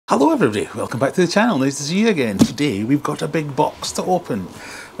Hello everybody, welcome back to the channel. Nice to see you again. Today we've got a big box to open.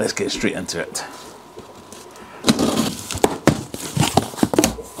 Let's get straight into it.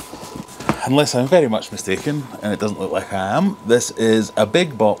 Unless I'm very much mistaken, and it doesn't look like I am, this is a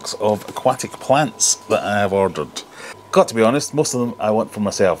big box of aquatic plants that I have ordered. Got to be honest, most of them I want for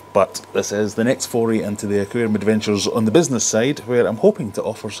myself, but this is the next foray into the aquarium adventures on the business side, where I'm hoping to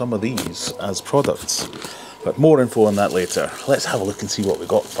offer some of these as products. But more info on that later. Let's have a look and see what we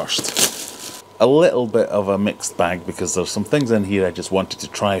got first. A little bit of a mixed bag, because there's some things in here I just wanted to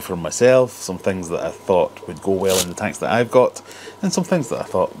try for myself, some things that I thought would go well in the tanks that I've got, and some things that I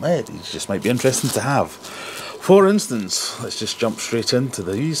thought, these just might be interesting to have. For instance, let's just jump straight into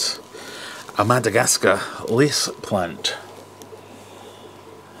these. A Madagascar lace plant.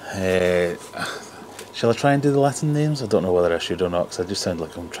 Shall I try and do the Latin names? I don't know whether I should or not, because I just sound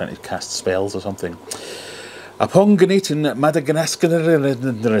like I'm trying to cast spells or something. Aponganatin Madagascar.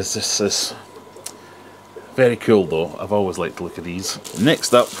 Very cool though, I've always liked to look at these.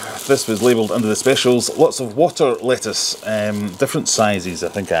 Next up, this was labelled under the specials, lots of water lettuce, different sizes I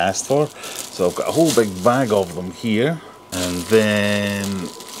think I asked for. So I've got a whole big bag of them here. And then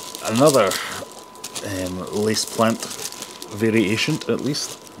another lace plant variation at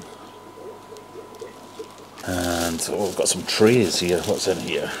least. And we've got some trays here. What's in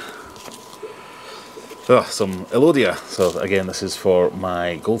here? Oh, some Elodia. So again, this is for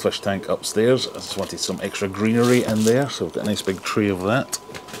my goldfish tank upstairs. I just wanted some extra greenery in there, so we've got a nice big tray of that.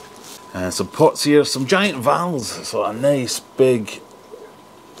 And some pots here, some giant valves. So a nice big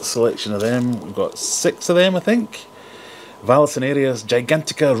selection of them. We've got 6 of them, I think. Vallisonarias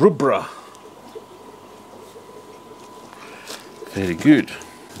Gigantica rubra. Very good.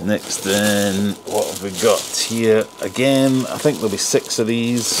 Next then, what have we got here? Again, I think there'll be 6 of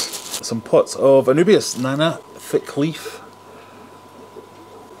these. Some pots of Anubias Nana thick leaf.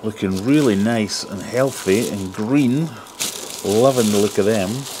 Looking really nice and healthy and green. Loving the look of them.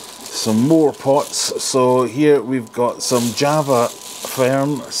 Some more pots. So here we've got some Java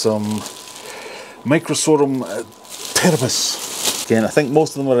fern, some Microsorum terebus. Again, I think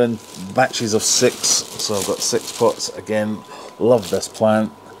most of them are in batches of 6, so I've got 6 pots. Again, love this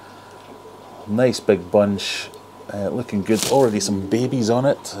plant. Nice big bunch, looking good. Already some babies on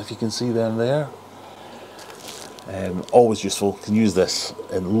it, if you can see them there. Always useful, can use this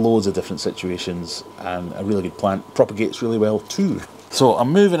in loads of different situations, and a really good plant, propagates really well too. So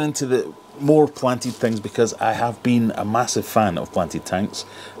I'm moving into the more planted things, because I have been a massive fan of planted tanks,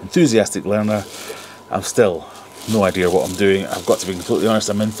 enthusiastic learner. I'm still no idea what I'm doing, I've got to be completely honest.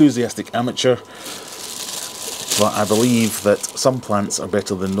 I'm an enthusiastic amateur. But I believe that some plants are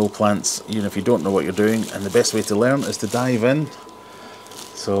better than no plants, even if you don't know what you're doing, and the best way to learn is to dive in.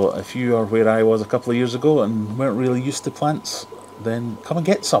 So if you are where I was a couple of years ago and weren't really used to plants, then come and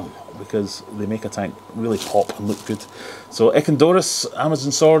get some, because they make a tank really pop and look good. So Echinodoris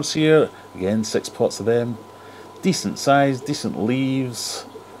Amazon swords here, again 6 pots of them, decent size, decent leaves.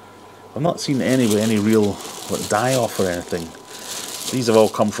 I've not seen any with any real die-off or anything. These have all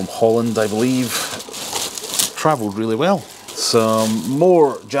come from Holland, I believe. Travelled really well. Some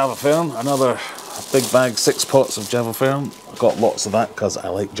more Java fern, another big bag, 6 pots of Java fern. Got lots of that because I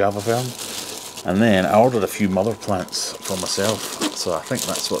like Java fern. And then I ordered a few mother plants for myself, so I think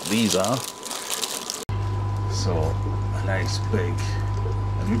that's what these are. So a nice big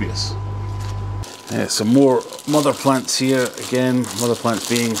Anubias. Yeah, some more mother plants here. Again, mother plants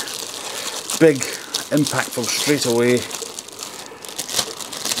being big, impactful straight away.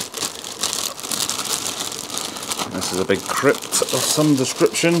 This is a big crypt of some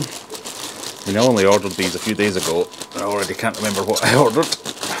description. I mean, I only ordered these a few days ago. I already can't remember what I ordered.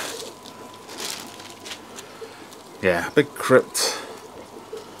 Yeah, big crypt.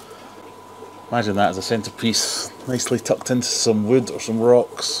 Imagine that as a centerpiece, nicely tucked into some wood or some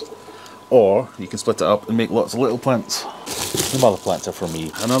rocks. Or you can split it up and make lots of little plants. The mother plants are for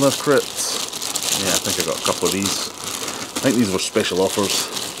me. Another crypt. Yeah, I think I got a couple of these. I think these were special offers.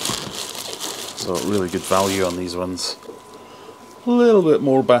 So really good value on these ones. A little bit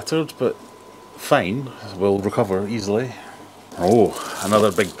more battered, but fine, will recover easily. Oh,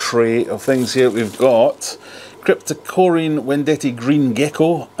 another big tray of things here. We've got Cryptocorin Vendetti Green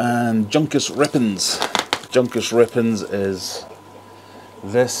Gecko and Juncus Rippens. Juncus Rippens is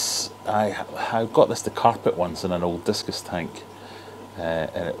this. I got this to carpet once in an old discus tank,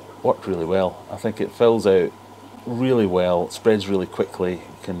 and it worked really well. I think it fills out really well, spreads really quickly,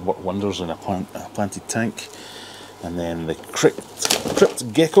 can work wonders in a planted tank. And then the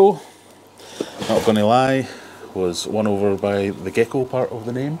Crypt Gecko, not gonna lie, was won over by the gecko part of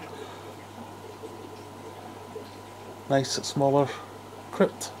the name. Nice smaller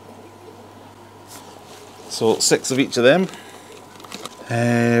crypt So 6 of each of them.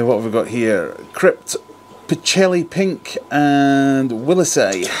 What have we got here? Crypt, Picelli Pink and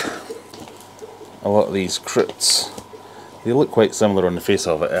Willisii. A lot of these crypts, they look quite similar on the face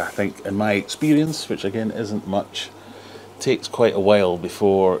of it. I think in my experience, which again isn't much, takes quite a while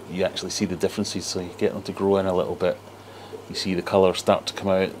before you actually see the differences, so you get them to grow in a little bit. You see the colour start to come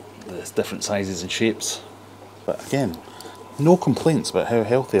out, the different sizes and shapes. But again, no complaints about how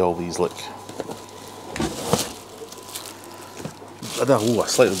healthy all these look. Oh, a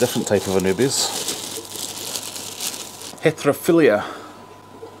slightly different type of Anubias. Heterophilia.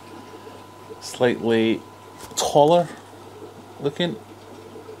 Slightly taller looking.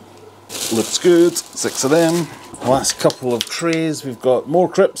 Looks good. 6 of them. Last couple of trays. We've got more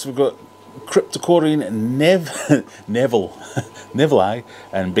crypts. We've got Cryptocorin Nevillei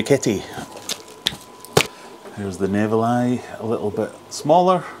and Becchetti. Here's the Nevillei, a little bit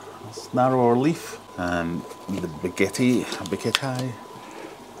smaller, narrower leaf, and the Becchetti,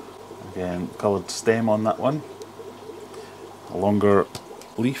 again coloured stem on that one, a longer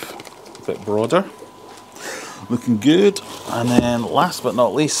leaf, a bit broader, looking good. And then last but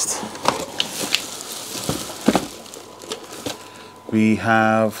not least, we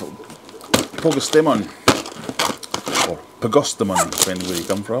have Pogostemon, or Pogostemon, depending where you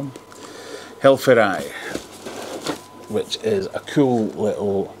come from, Helferii, which is a cool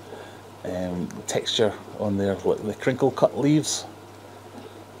little texture on there, like the crinkle cut leaves.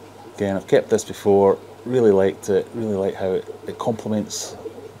 Again, I've kept this before, really liked it, really like how it complements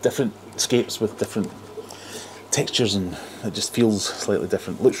different scapes with different textures, and it just feels slightly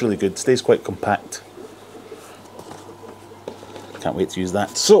different. Looks really good, stays quite compact. Can't wait to use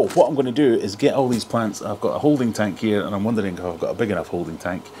that. So what I'm going to do is get all these plants. I've got a holding tank here, and I'm wondering if I've got a big enough holding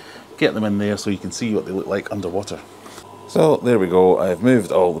tank. Get them in there so you can see what they look like underwater. So there we go, I've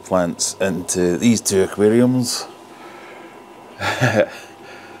moved all the plants into these 2 aquariums.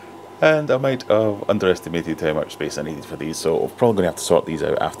 And I might have underestimated how much space I needed for these, so I'm probably going to have to sort these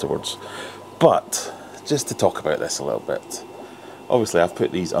out afterwards. But just to talk about this a little bit, obviously I've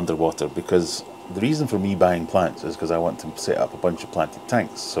put these underwater because the reason for me buying plants is because I want to set up a bunch of planted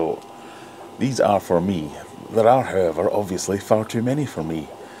tanks. So these are for me. There are, however, obviously far too many for me.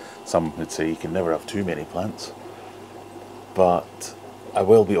 Some would say you can never have too many plants, but I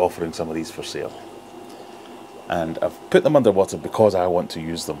will be offering some of these for sale. And I've put them underwater because I want to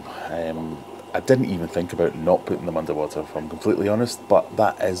use them. I didn't even think about not putting them underwater, if I'm completely honest, but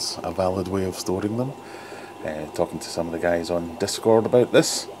that is a valid way of storing them. Talking to some of the guys on Discord about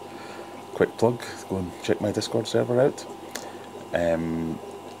this. Quick plug, go and check my Discord server out.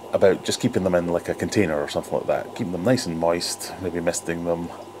 About just keeping them in like a container or something like that. Keeping them nice and moist, maybe misting them,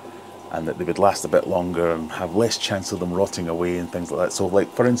 and that they would last a bit longer and have less chance of them rotting away and things like that. So like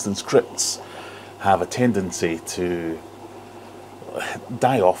for instance, crypts have a tendency to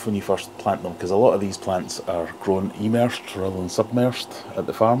die off when you first plant them, because a lot of these plants are grown immersed rather than submersed at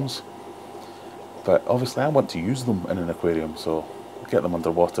the farms. But obviously I want to use them in an aquarium, so get them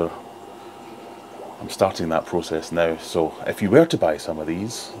underwater. I'm starting that process now, so if you were to buy some of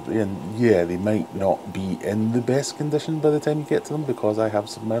these, then yeah, they might not be in the best condition by the time you get to them because I have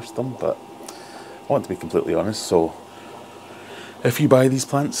submersed them, but I want to be completely honest. So if you buy these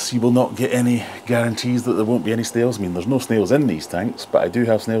plants, you will not get any guarantees that there won't be any snails. I mean, there's no snails in these tanks, but I do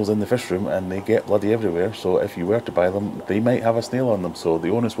have snails in the fish room and they get bloody everywhere, so if you were to buy them, they might have a snail on them, so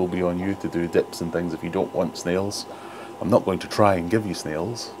the onus will be on you to do dips and things if you don't want snails. I'm not going to try and give you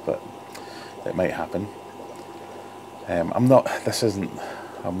snails, but it might happen. I'm not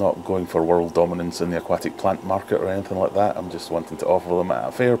going for world dominance in the aquatic plant market or anything like that. I'm just wanting to offer them at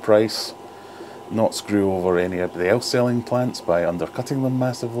a fair price, not screw over anybody else selling plants by undercutting them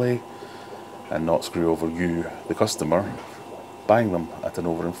massively, and not screw over you, the customer, buying them at an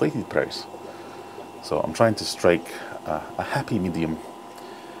overinflated price. So I'm trying to strike a happy medium.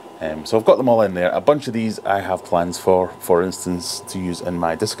 So I've got them all in there. A bunch of these I have plans for instance, to use in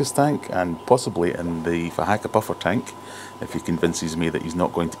my discus tank and possibly in the Fahaka puffer tank, if he convinces me that he's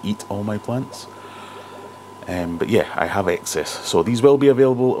not going to eat all my plants. But yeah, I have excess. So these will be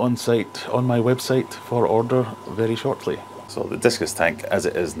available on site, on my website, for order very shortly. So the discus tank as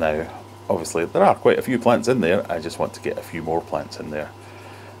it is now, obviously there are quite a few plants in there. I just want to get a few more plants in there,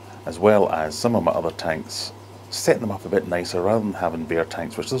 as well as some of my other tanks, setting them up a bit nicer rather than having bare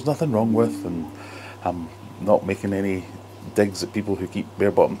tanks, which there's nothing wrong with, and I'm not making any digs at people who keep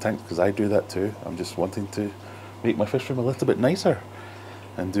bare bottom tanks, because I do that too. I'm just wanting to make my fish room a little bit nicer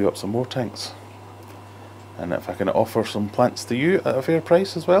and do up some more tanks. And if I can offer some plants to you at a fair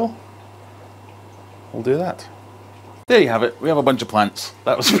price as well, we'll do that. there you have it. We have a bunch of plants.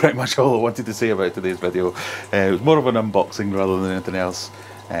 That was pretty much all I wanted to say about today's video. It was more of an unboxing rather than anything else.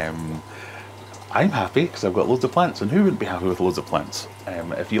 I'm happy because I've got loads of plants, and who wouldn't be happy with loads of plants?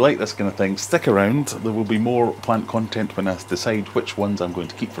 If you like this kind of thing, stick around. There will be more plant content when I decide which ones I'm going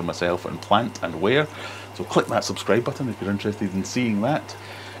to keep for myself and plant and where. So click that subscribe button if you're interested in seeing that.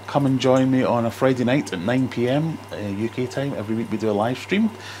 Come and join me on a Friday night at 9 PM UK time. Every week we do a live stream.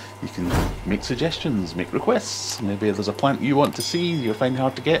 You can make suggestions, make requests. Maybe if there's a plant you want to see, you're finding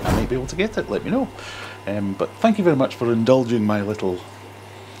hard to get, I might be able to get it, let me know. But thank you very much for indulging my little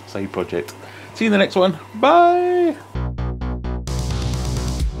side project. See you in the next one. Bye!